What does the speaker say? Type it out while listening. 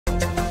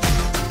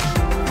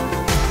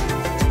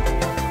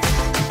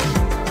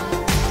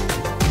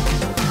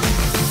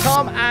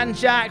Tom and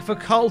Jack for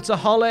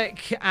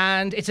Cultaholic,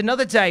 and it's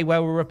another day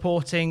where we're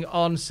reporting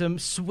on some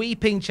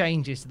sweeping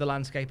changes to the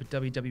landscape of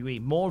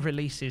WWE. More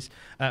releases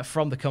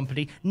from the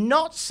company,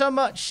 not so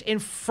much in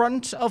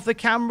front of the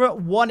camera,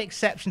 one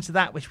exception to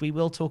that, which we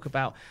will talk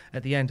about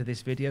at the end of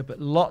this video,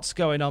 but lots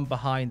going on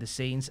behind the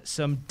scenes,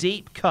 some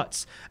deep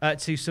cuts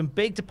to some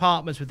big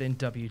departments within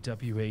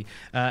WWE.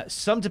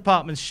 Some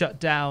departments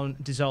shut down,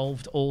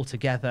 dissolved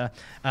altogether.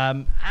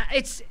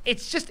 It's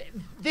just,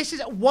 this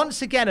is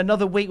once again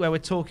another week where we're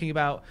talking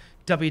about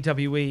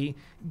WWE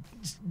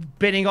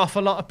binning off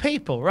a lot of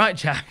people, right,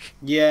 Jack?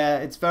 Yeah,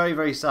 it's very,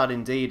 very sad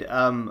indeed.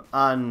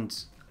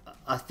 And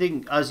I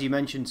think, as you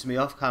mentioned to me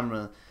off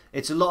camera,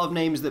 it's a lot of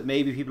names that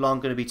maybe people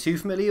aren't going to be too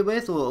familiar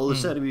with, or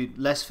certainly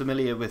be less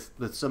familiar with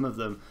some of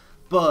them.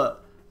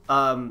 But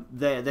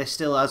they're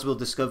still, as we'll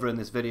discover in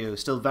this video,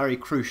 still very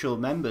crucial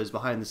members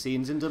behind the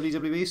scenes in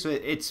WWE. So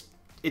it's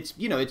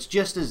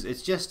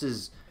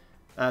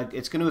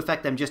going to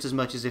affect them just as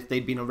much as if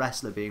they'd been a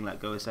wrestler being let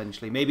go,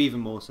 essentially. Maybe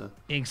even more so.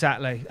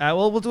 Exactly.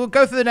 Well, we'll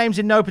go through the names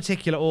in no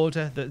particular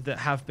order that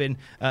have been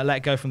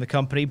let go from the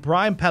company.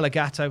 Brian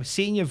Pelagato,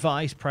 Senior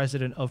Vice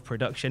President of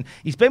Production.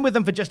 He's been with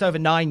them for just over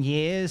 9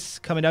 years,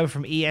 coming over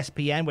from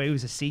ESPN, where he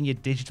was a Senior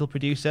Digital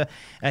Producer.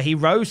 He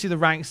rose through the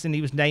ranks and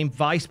he was named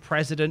Vice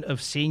President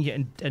of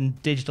Senior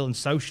and Digital and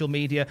Social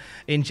Media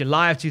in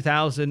July of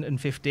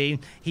 2015.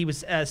 He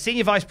was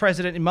Senior Vice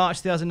President in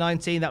March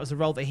 2019. That was the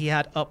role that he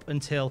had up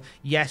until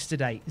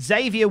yesterday.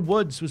 Xavier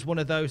Woods was one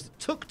of those that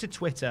took to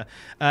Twitter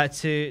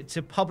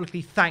to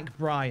publicly thank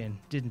Brian,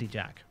 didn't he,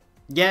 Jack?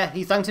 Yeah,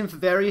 he thanked him for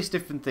various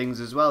different things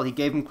as well. He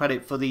gave him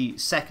credit for the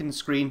second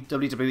screen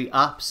WWE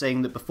app,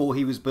 saying that before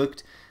he was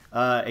booked,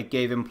 it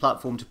gave him a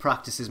platform to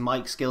practice his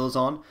mic skills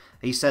on.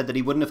 He said that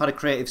he wouldn't have had a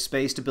creative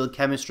space to build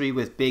chemistry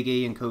with Big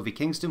E and Kofi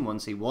Kingston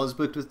once he was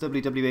booked with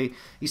WWE.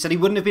 He said he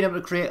wouldn't have been able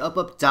to create Up,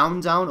 Up,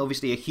 Down, Down,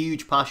 obviously a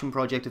huge passion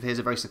project of his,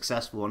 a very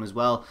successful one as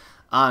well.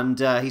 And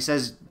he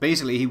says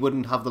basically he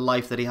wouldn't have the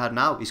life that he had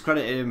now. He's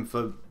credited him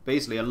for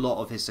basically a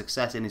lot of his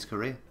success in his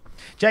career.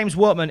 James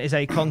Wortman is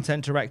a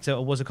content director,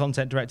 or was a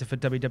content director for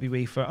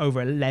WWE for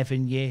over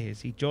 11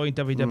 years. He joined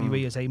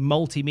WWE as a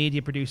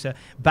multimedia producer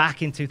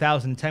back in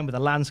 2010, where the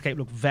landscape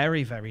looked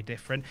very, very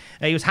different.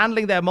 He was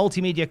handling their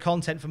multimedia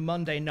content for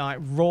Monday Night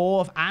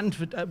Raw, and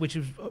which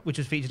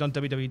was featured on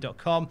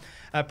WWE.com.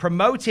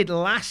 Promoted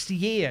last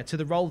year to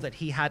the role that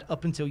he had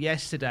up until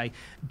yesterday,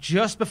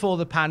 just before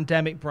the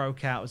pandemic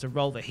broke out, as a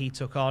role that he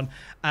took on.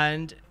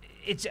 And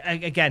it's,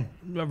 again,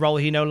 a role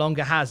he no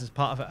longer has as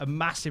part of a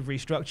massive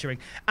restructuring.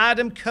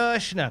 Adam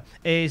Kirshner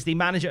is the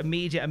manager of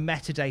media and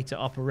metadata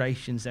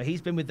operations. So he's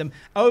been with them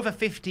over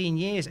 15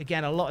 years.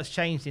 Again, a lot has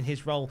changed in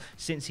his role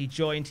since he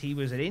joined. He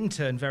was an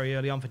intern very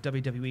early on for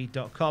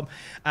WWE.com,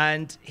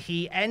 and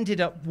he ended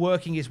up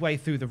working his way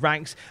through the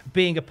ranks,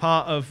 being a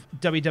part of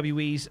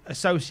WWE's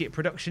associate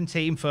production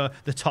team for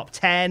the Top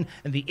 10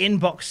 and the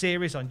Inbox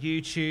series on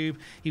YouTube.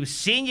 He was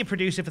senior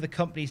producer for the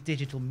company's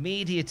digital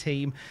media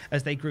team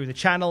as they grew the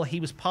channel. He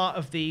was part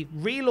of the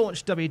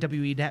relaunched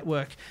WWE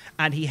Network,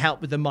 and he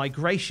helped with the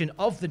migration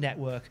of the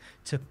network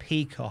to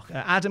Peacock.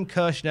 Adam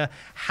Kirshner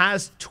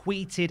has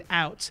tweeted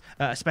out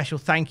a special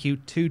thank you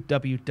to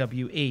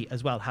WWE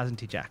as well,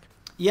 hasn't he, Jack?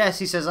 Yes,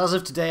 he says, as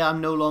of today, I'm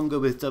no longer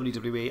with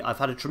WWE. I've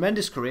had a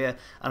tremendous career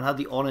and had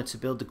the honour to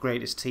build the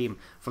greatest team.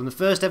 From the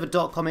first ever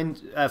 .com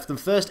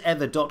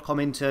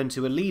intern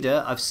to a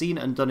leader, I've seen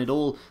and done it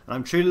all, and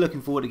I'm truly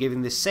looking forward to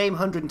giving this same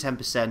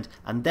 110%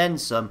 and then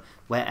some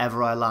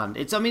wherever I land.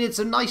 It's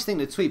a nice thing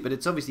to tweet, but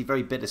it's obviously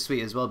very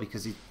bittersweet as well,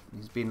 because he's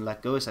been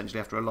let go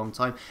essentially after a long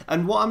time.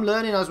 And what I'm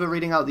learning as we're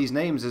reading out these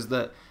names is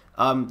that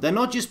they're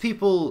not just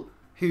people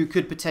who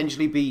could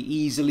potentially be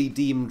easily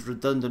deemed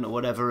redundant or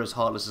whatever, as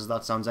heartless as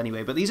that sounds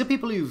anyway. But these are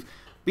people who've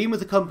been with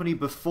the company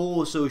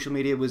before social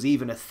media was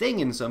even a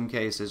thing in some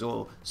cases,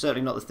 or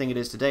certainly not the thing it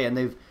is today, and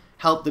they've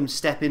helped them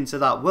step into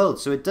that world.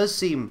 So it does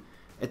seem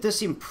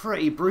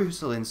pretty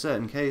brutal in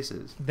certain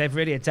cases. They've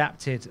really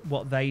adapted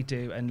what they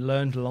do and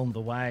learned along the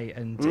way,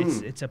 and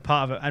it's a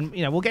part of it. And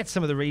we'll get to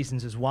some of the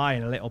reasons as why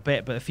in a little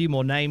bit, but a few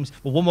more names.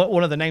 Well,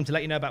 one other name to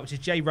let you know about, which is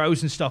Jay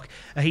Rosenstock.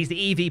 He's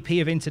the EVP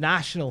of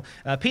International.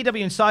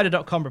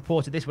 PWInsider.com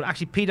reported this one.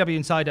 Actually, PW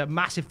Insider,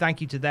 massive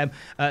thank you to them.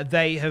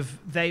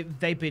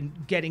 They've been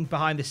getting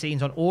behind the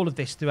scenes on all of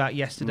this throughout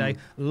yesterday.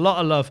 A lot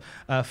of love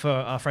for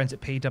our friends at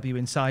PW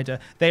Insider.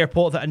 They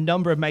report that a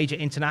number of major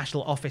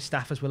international office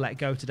staffers were let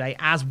go today,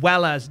 as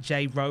well as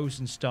Jay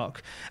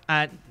Rosenstock.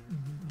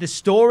 The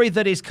story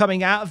that is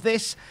coming out of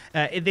this,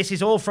 this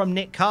is all from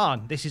Nick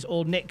Khan. This is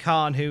all Nick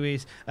Khan, who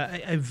is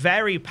a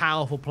very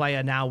powerful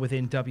player now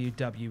within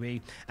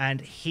WWE,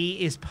 and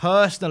he is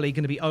personally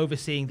going to be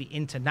overseeing the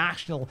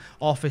international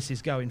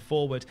offices going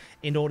forward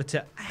in order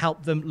to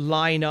help them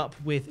line up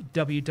with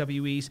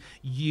WWE's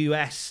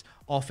US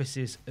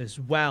offices as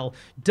well.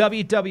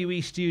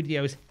 WWE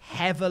Studios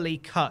heavily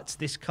cut.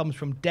 This comes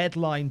from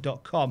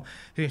Deadline.com,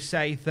 who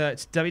say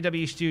that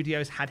WWE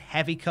Studios had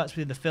heavy cuts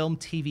within the film,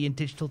 TV, and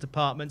digital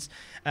departments,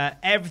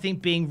 everything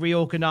being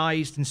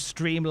reorganized and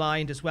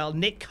streamlined as well.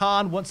 Nick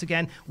Khan, once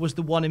again, was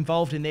the one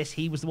involved in this.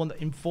 He was the one that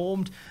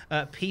informed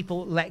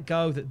people let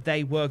go that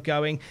they were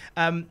going.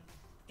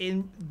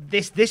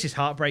 This is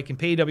heartbreaking.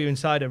 PW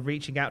Insider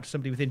reaching out to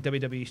somebody within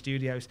WWE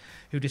Studios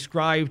who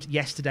described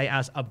yesterday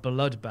as a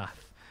bloodbath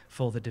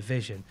for the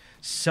division.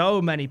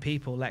 So many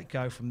people let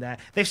go from there.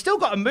 They've still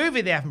got a movie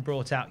they haven't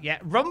brought out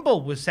yet.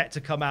 Rumble was set to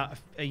come out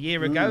a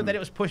year ago. Then it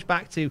was pushed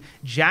back to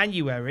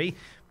January.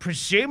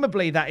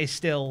 Presumably that is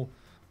still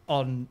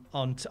on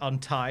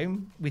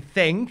time. We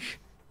think.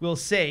 We'll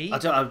see. I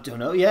don't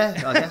know. Yeah,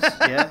 I guess.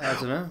 Yeah, I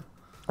don't know.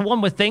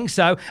 One would think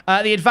so.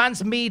 The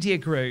Advanced Media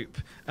Group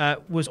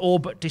was all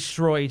but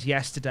destroyed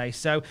yesterday.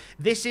 So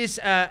this is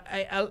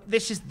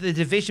the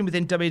division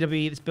within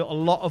WWE that's built a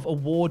lot of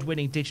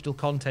award-winning digital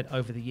content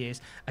over the years.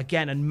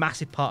 Again, a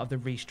massive part of the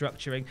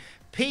restructuring.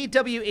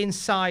 PW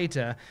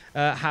Insider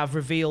have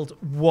revealed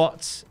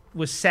what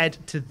was said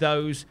to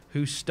those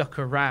who stuck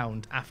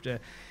around after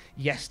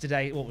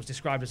yesterday, what was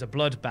described as a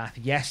bloodbath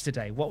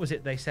yesterday. What was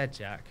it they said,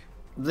 Jack?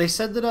 They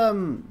said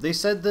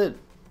that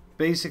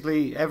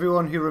basically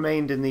everyone who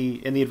remained in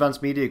the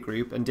Advanced Media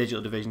Group and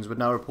digital divisions would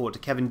now report to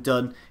Kevin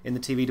Dunn in the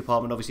TV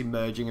department, obviously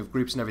merging of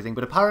groups and everything.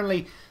 But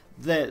apparently,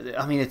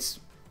 it's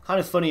kind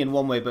of funny in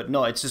one way, but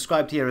not. It's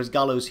described here as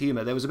gallows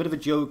humor. There was a bit of a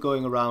joke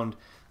going around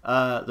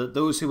that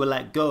those who were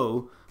let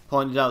go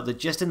pointed out that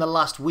just in the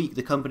last week,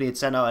 the company had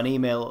sent out an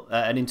email,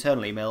 an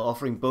internal email,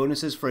 offering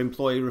bonuses for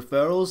employee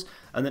referrals,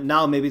 and that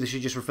now maybe they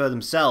should just refer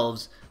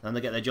themselves and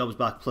they get their jobs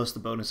back plus the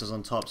bonuses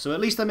on top. So at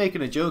least they're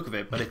making a joke of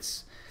it, but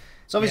it's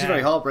obviously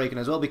very heartbreaking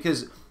as well,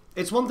 because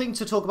it's one thing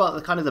to talk about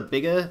the kind of the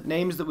bigger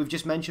names that we've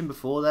just mentioned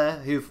before there,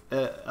 who've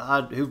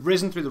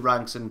risen through the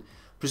ranks and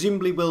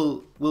presumably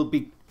will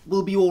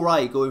be all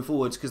right going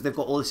forwards because they've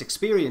got all this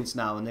experience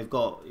now and they've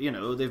got,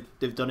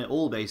 they've done it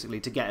all basically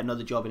to get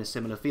another job in a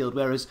similar field.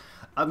 Whereas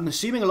I'm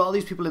assuming a lot of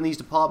these people in these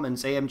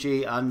departments,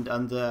 AMG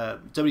and the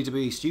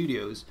WWE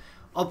studios,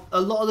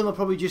 a lot of them are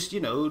probably just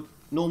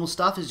normal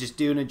staffers just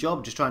doing a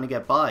job, just trying to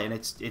get by, and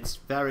it's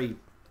very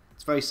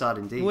sad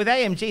indeed. With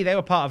AMG, they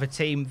were part of a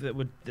team that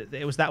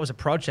was a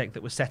project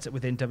that was set up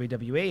within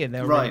WWE, and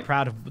they were really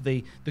proud of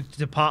the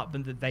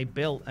department that they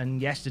built. And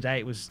yesterday,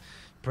 it was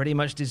pretty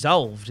much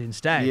dissolved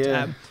instead.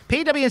 Yeah.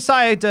 PW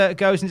Insider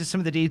goes into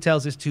some of the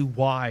details as to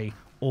why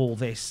all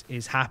this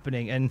is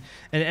happening, and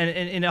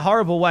in a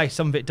horrible way,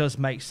 some of it does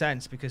make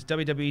sense because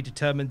WWE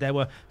determined there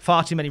were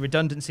far too many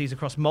redundancies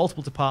across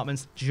multiple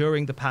departments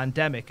during the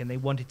pandemic, and they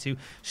wanted to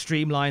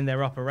streamline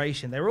their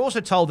operation. They were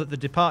also told that the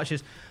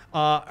departures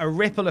are a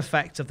ripple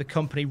effect of the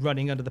company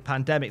running under the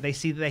pandemic. They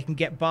see that they can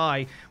get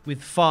by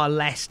with far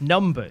less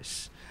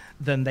numbers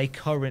than they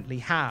currently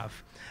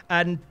have.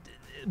 And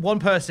one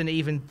person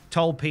even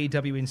told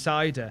PW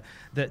Insider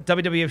that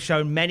WWE have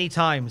shown many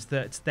times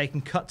that they can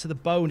cut to the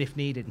bone if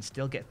needed and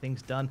still get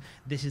things done.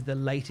 This is the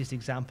latest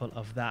example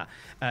of that.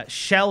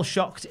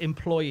 Shell-shocked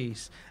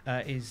employees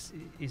is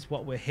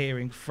what we're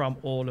hearing from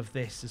all of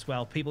this as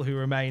well. People who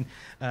remain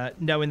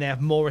knowing they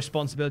have more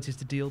responsibilities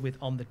to deal with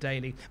on the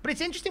daily. But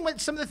it's interesting when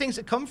some of the things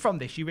that come from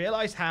this, you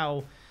realise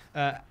how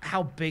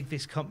big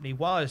this company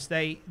was.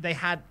 They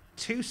had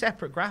two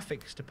separate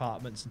graphics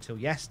departments until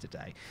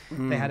yesterday.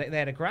 They had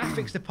a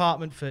graphics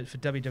department for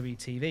WWE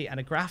TV and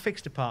a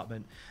graphics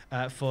department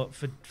for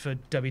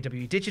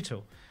WWE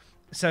Digital.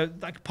 So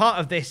like part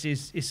of this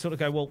is sort of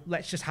go, well,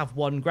 let's just have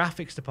one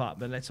graphics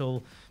department. Let's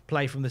all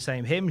play from the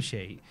same hymn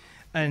sheet.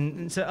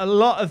 And so a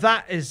lot of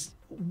that is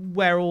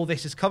where all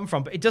this has come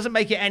from. But it doesn't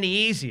make it any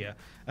easier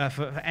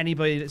for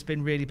anybody that's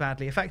been really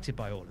badly affected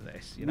by all of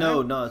this.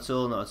 No, not at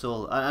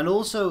all. And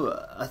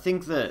also, I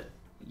think that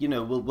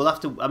we'll have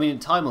to. I mean,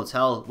 time will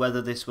tell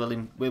whether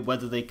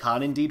whether they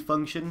can indeed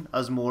function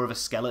as more of a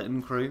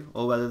skeleton crew,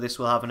 or whether this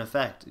will have an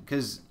effect.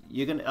 Because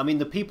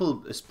the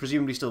people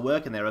presumably still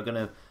working there are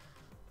gonna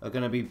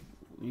be,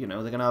 they're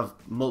gonna have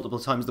multiple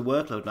times the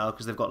workload now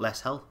because they've got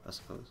less help, I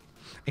suppose.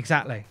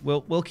 Exactly.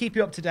 We'll keep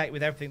you up to date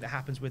with everything that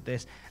happens with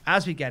this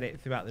as we get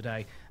it throughout the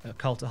day at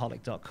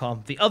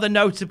cultaholic.com. The other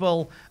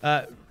notable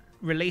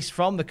release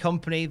from the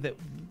company that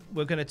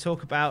we're going to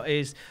talk about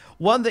is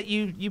one that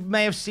you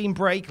may have seen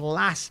break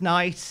last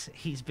night.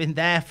 He's been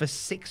there for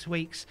 6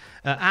 weeks.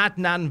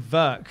 Adnan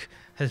Virk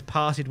has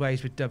parted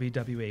ways with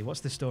WWE. What's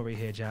the story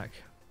here, Jack?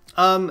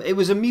 It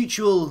was a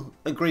mutual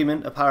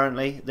agreement,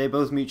 apparently. They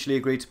both mutually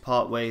agreed to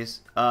part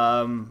ways.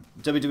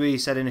 WWE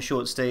said in a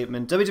short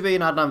statement, WWE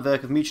and Adnan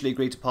Virk have mutually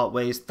agreed to part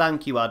ways.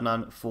 Thank you,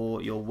 Adnan,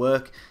 for your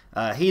work.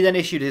 He then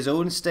issued his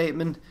own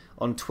statement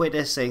on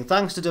Twitter saying,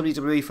 thanks to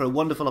WWE for a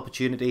wonderful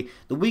opportunity.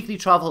 The weekly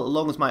travel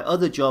along with my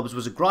other jobs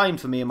was a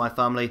grind for me and my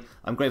family.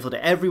 I'm grateful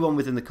to everyone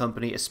within the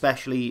company,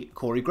 especially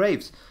Corey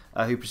Graves,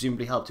 who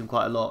presumably helped him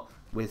quite a lot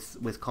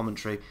with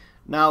commentary.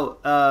 Now,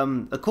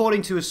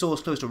 according to a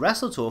source close to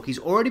WrestleTalk, he's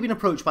already been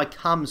approached by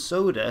Cam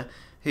Soda,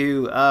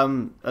 who,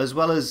 as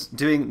well as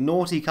doing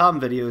naughty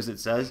cam videos, it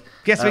says.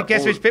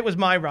 Guess which bit was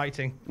my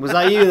writing? Was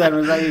that you then?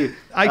 Was that you?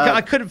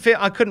 I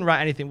couldn't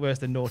write anything worse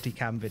than naughty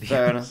cam videos.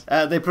 Fair enough.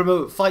 They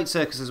promote Fight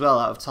Circus as well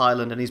out of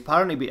Thailand, and he's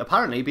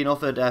apparently been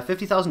offered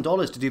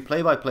 $50,000 to do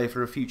play-by-play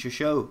for a future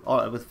show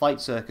with Fight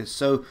Circus.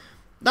 So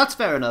that's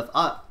fair enough.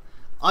 I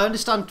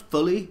understand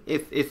fully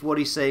if what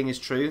he's saying is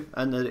true,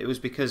 and that it was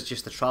because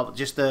just the travel,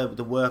 just the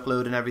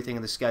workload and everything,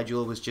 and the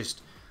schedule was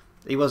just.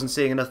 He wasn't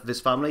seeing enough of his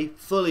family.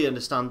 Fully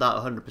understand that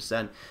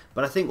 100%.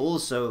 But I think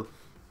also,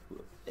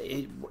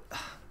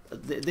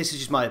 this is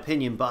just my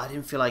opinion, but I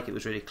didn't feel like it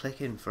was really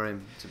clicking for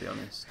him, to be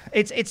honest.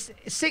 It's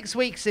 6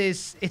 weeks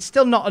it's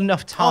still not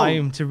enough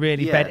time to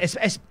really bed.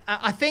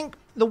 I think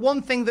the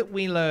one thing that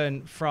we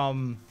learn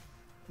from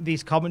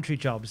these commentary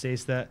jobs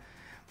is that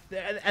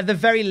at the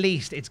very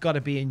least it's got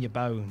to be in your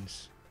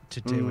bones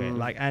to do it.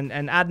 Like and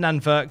Adnan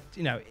Virk,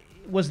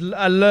 was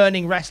a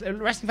learning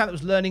wrestling fan that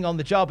was learning on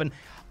the job, and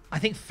I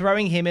think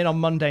throwing him in on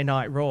Monday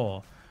Night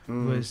Raw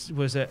was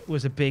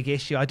a big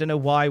issue. I don't know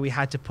why we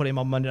had to put him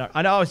on Monday Night.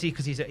 I know obviously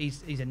because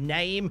he's a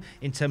name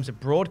in terms of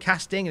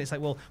broadcasting, and it's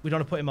like, well, we don't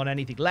want to put him on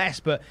anything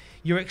less, but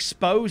you're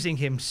exposing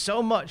him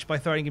so much by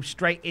throwing him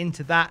straight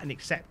into that and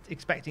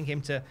expecting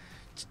him to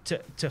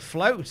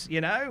float.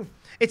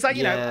 It's like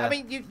I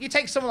mean, you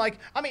take someone like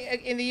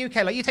in the UK,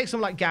 like you take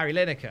someone like Gary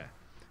Lineker,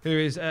 who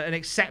is an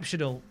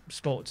exceptional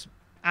sports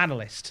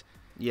analyst.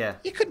 Yeah,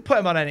 you couldn't put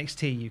him on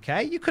NXT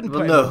UK. You couldn't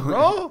put him on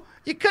Raw.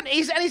 You couldn't.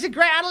 He's a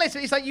great analyst.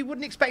 It's like you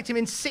wouldn't expect him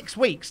in 6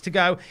 weeks to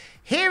go,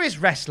 here is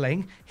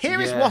wrestling.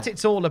 Here is what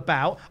it's all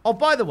about. Oh,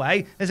 by the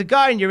way, there's a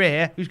guy in your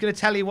ear who's going to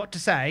tell you what to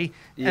say,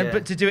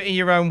 but to do it in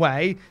your own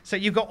way. So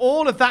you've got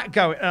all of that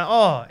going.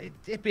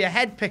 It'd be a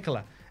head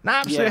pickler, an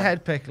absolute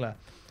head pickler.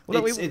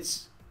 Well,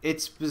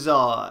 it's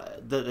bizarre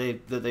that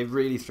they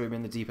really threw him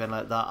in the deep end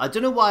like that. I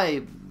don't know why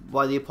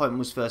the appointment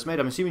was first made.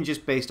 I'm assuming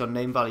just based on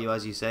name value,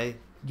 as you say.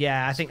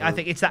 Yeah, I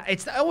think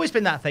it's always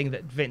been that thing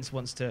that Vince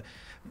wants to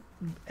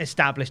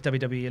establish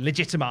WWE,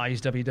 legitimize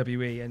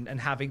WWE,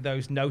 and having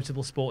those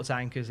notable sports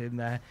anchors in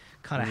there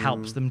kind of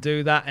helps them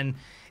do that. And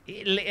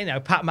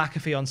Pat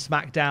McAfee on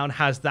SmackDown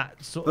has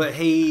that sort of.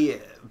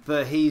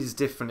 But he's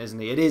different, isn't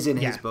he? It is in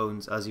his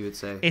bones, as you would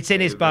say. It's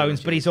in his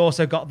bones, but he's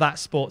also got that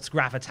sports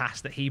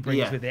gravitas that he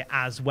brings with it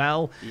as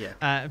well. Yeah.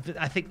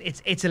 I think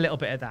it's a little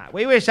bit of that.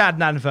 We wish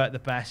Adnan Virk the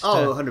best.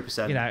 Oh,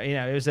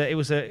 100%. It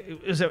was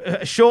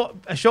a short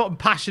and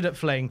passionate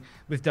fling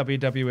with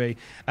WWE.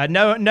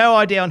 No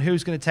idea on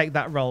who's going to take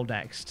that role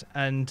next,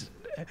 and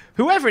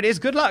whoever it is,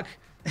 good luck.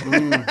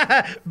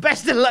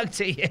 Best of luck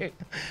to you.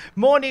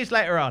 More news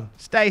later on.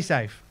 Stay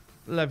safe.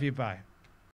 Love you. Bye.